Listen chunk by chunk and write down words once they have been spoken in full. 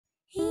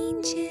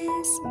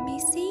Angel's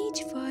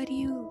message for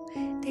you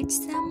that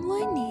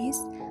someone is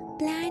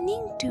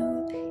planning to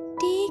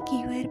take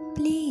your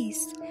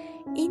place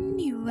in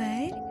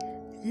your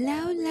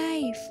love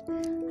life,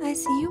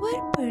 as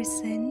your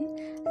person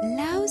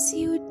loves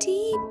you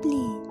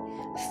deeply.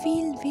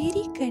 Feel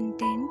very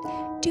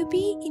content to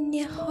be in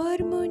a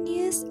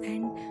harmonious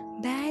and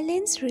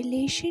balanced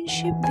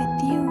relationship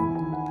with you.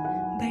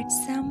 But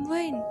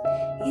someone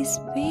is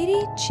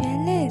very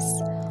jealous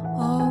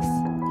of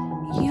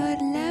your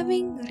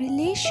loving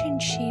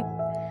relationship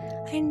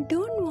and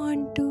don't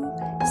want to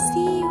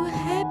see you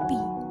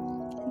happy.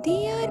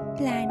 They are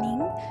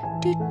planning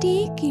to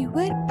take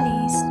your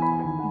place,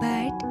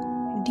 but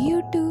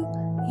due to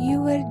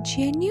your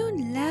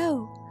genuine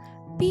love,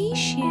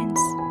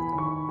 patience,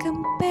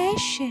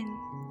 compassion,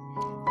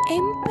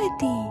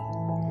 empathy,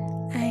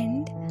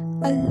 and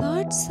a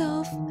lots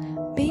of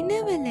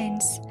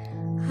benevolence,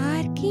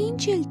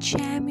 Archangel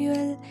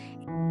Chamuel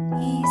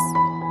is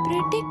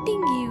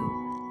protecting you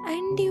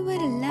and your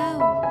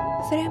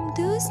love from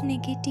those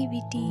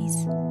negativities.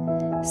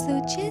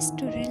 So just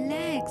to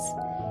relax,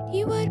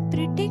 you are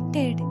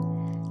protected,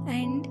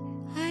 and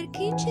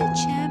Archangel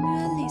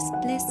Chamuel is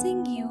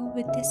blessing you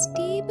with a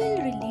stable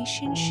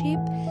relationship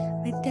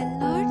with a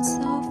lots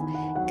of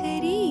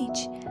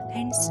courage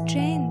and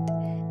strength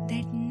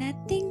that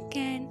nothing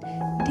can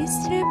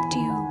disrupt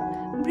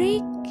you,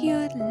 break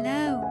your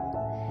love.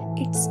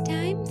 It's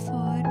time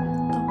for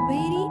a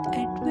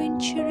very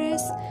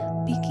adventurous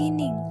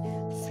beginning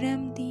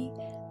from the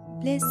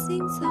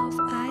blessings of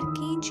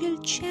Archangel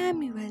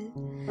Chamuel.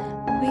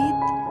 With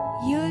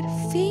your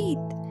faith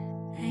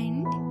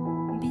and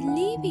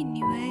believe in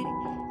your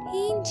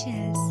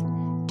angels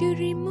to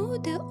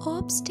remove the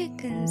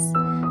obstacles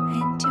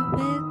and to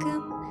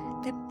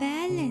welcome the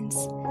balance,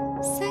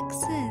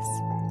 success,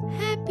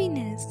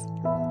 happiness,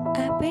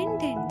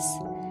 abundance,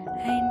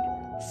 and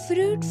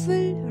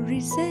fruitful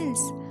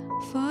results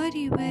for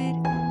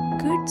your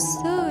good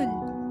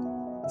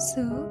soul.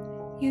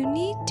 So you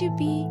need to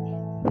be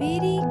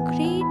very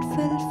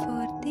grateful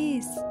for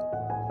this.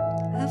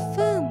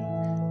 Affirm,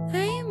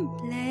 I am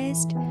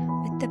blessed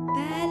with a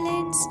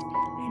balanced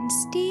and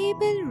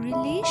stable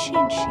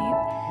relationship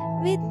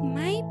with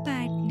my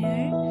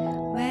partner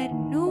where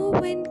no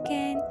one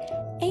can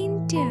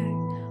enter,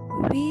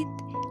 with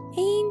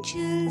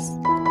angels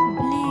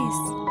bliss.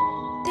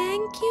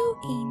 Thank you,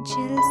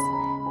 angels.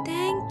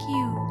 Thank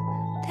you.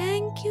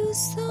 Thank you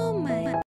so much.